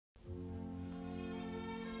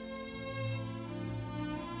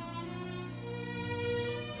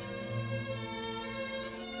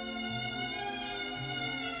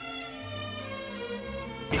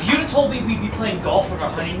told me we'd be playing golf on our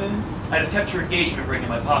honeymoon, I'd have kept your engagement ring in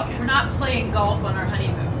my pocket. We're not playing golf on our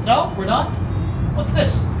honeymoon. No, we're not? What's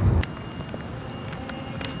this?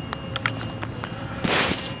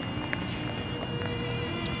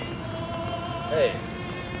 Hey,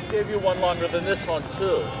 I gave you one longer than this one,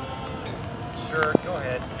 too. Sure, go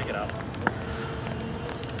ahead, pick it up.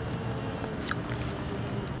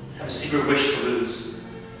 I have a secret wish to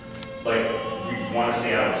lose. Like, you want to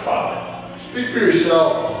stay out of the spotlight. Speak for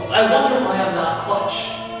yourself. I wonder why I'm not clutch.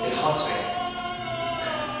 It haunts me.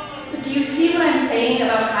 But do you see what I'm saying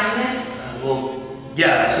about kindness? Well,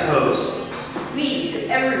 yeah, I suppose. Please, it's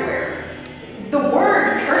everywhere. The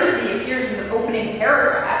word courtesy appears in the opening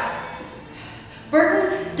paragraph.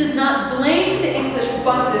 Burton does not blame the English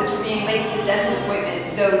buses for being late to the dental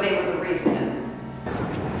appointment, though they were the reason.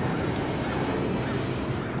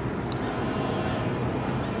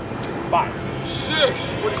 5,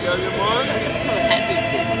 6. What do you got in your mind?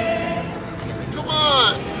 Come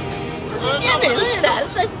on. Enough of this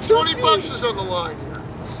stuff. 20 bucks is on the line here.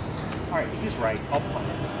 Alright, he's right. I'll punt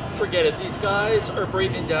it. Forget it, these guys are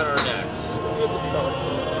breathing down our necks.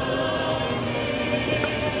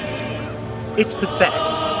 It's pathetic.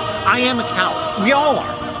 I am a coward. We all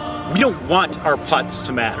are. We don't want our putts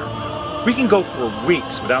to matter. We can go for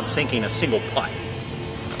weeks without sinking a single putt.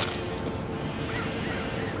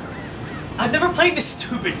 I've never played this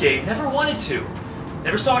stupid game, never wanted to.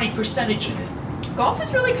 Never saw any percentage in it. Golf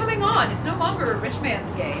is really coming on. It's no longer a rich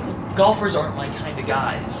man's game. Golfers aren't my kind of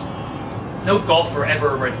guys. No golfer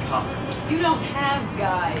ever read coffee. You don't have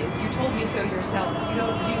guys. You told me so yourself. You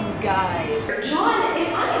don't do guys. John, if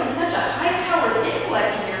I am such a high-powered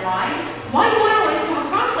intellect in your mind, why do I always come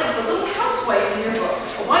across like the little housewife in your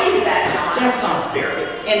books? Why is that, John? That's not fair,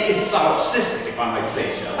 and it's solipsistic, if I might say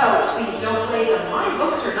so. Oh, please don't play them. My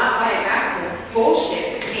books are not biographical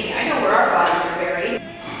bullshit with me. I know where our bodies are buried.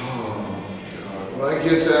 Oh, God. When I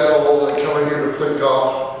get that old and I come in here to play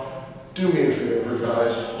golf, do me a favor,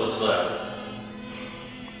 guys. What's that?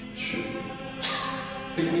 Shoot me.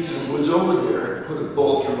 Take me to the woods over there and put a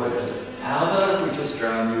bullet through my head. How about if we just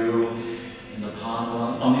drown you in the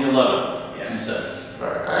pond on the 11th instead?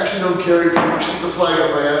 Alright, I actually don't care if you stick the flag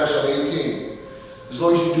up my ass on 18. As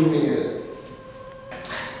long as you do me in.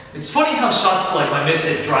 It's funny how shots like my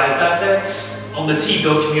mishit drive back there on the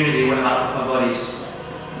T-bill community when I'm out with my buddies.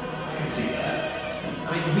 I can see that.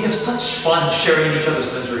 I mean, we have such fun sharing each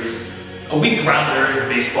other's miseries. A weak grounder in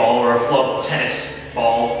baseball or a flub tennis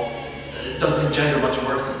ball doesn't engender much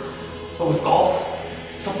worth. But with golf,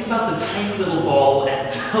 something about the tiny little ball and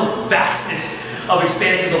the vastness of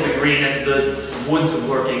expanses on the green and the woods of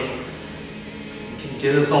lurking can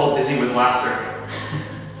get us all dizzy with laughter.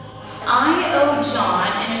 I owe John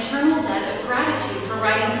an eternal debt of gratitude for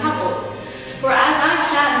writing couples. For as I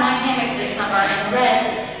sat in my hammock this summer and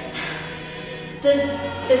read,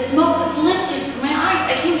 the smoke was lifted from my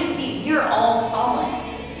eyes. I came to see you're all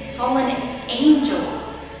fallen angels.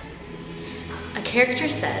 A character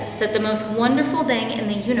says that the most wonderful thing in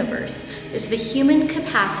the universe is the human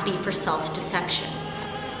capacity for self-deception.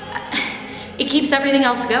 It keeps everything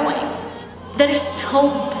else going. That is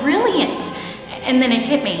so brilliant. And then it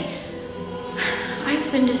hit me.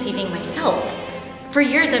 I've been deceiving myself. For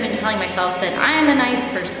years I've been telling myself that I am a nice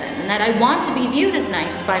person and that I want to be viewed as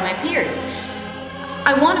nice by my peers.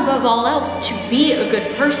 I want above all else to be a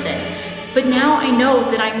good person, but now I know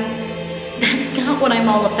that that's not what I'm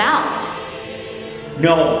all about.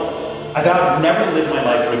 No, I vowed never to live my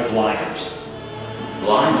life with blinders.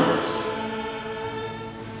 Blinders?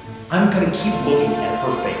 I'm gonna keep looking at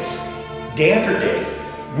her face, day after day,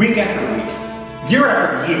 week after week, year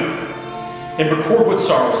after year, and record what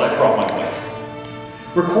sorrows I brought my wife.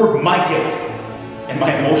 Record my guilt and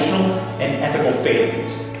my emotional and ethical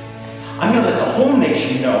failings. I'm gonna let the whole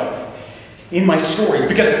nation know in my story,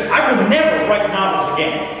 because I will never write novels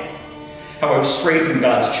again, how I've strayed from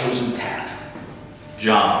God's chosen path.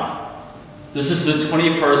 John, this is the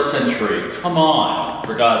 21st century. Come on,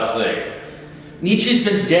 for God's sake. Nietzsche's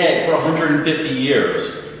been dead for 150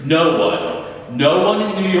 years. No one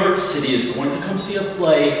in New York City is going to come see a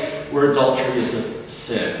play where adultery is a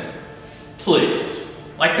sin. Please.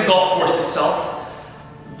 Like the golf course itself,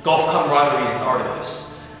 golf camaraderie is an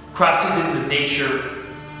artifice, crafted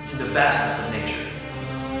in the vastness of nature.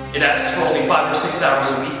 It asks for only 5 or 6 hours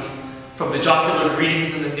a week, from the jocular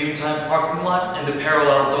greetings in the noontime parking lot and the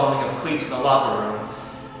parallel donning of cleats in the locker room,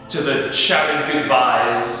 to the shouted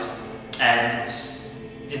goodbyes and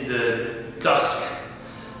in the dusk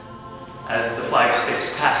as the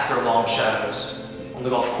flagsticks cast their long shadows. On the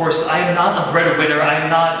golf course, I am not a breadwinner, I am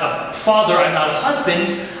not a father, I am not a husband,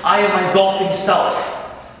 I am my golfing self,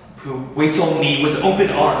 who waits on me with open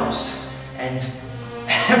arms, and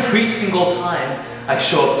every single time I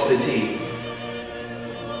show up to the tee.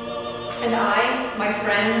 And I, my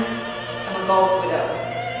friend, am a golf widow.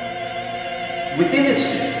 Within his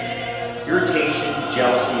family, irritation,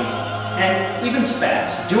 jealousies, and even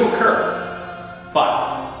spats do occur,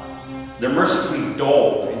 but they're mercifully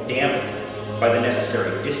dulled and dampened by the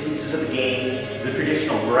necessary distances of the game, the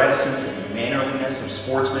traditional reticence and mannerliness of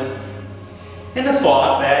sportsmen, and the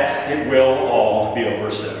thought that it will all be over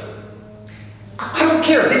soon. I don't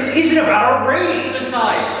care, this isn't about our rating!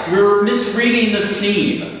 Besides, you're misreading the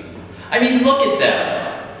scene. I mean, look at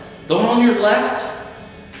them. The one on your left,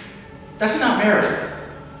 that's not Mary.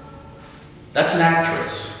 That's an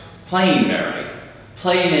actress, playing Mary,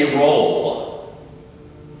 playing a role.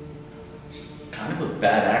 She's kind of a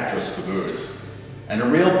bad actress to boot, and a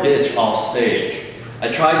real bitch off stage. I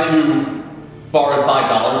tried to borrow $5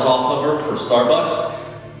 off of her for Starbucks.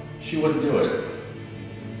 She wouldn't do it.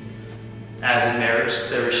 As in marriage,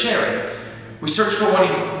 there is sharing. We search for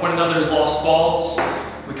one another's lost balls.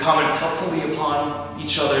 We comment helpfully upon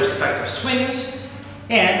each other's defective swings.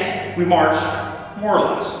 And we march, more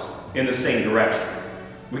or less, in the same direction.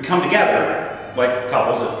 We come together, like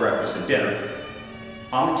couples at breakfast and dinner,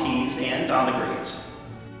 on the tees and on the greens.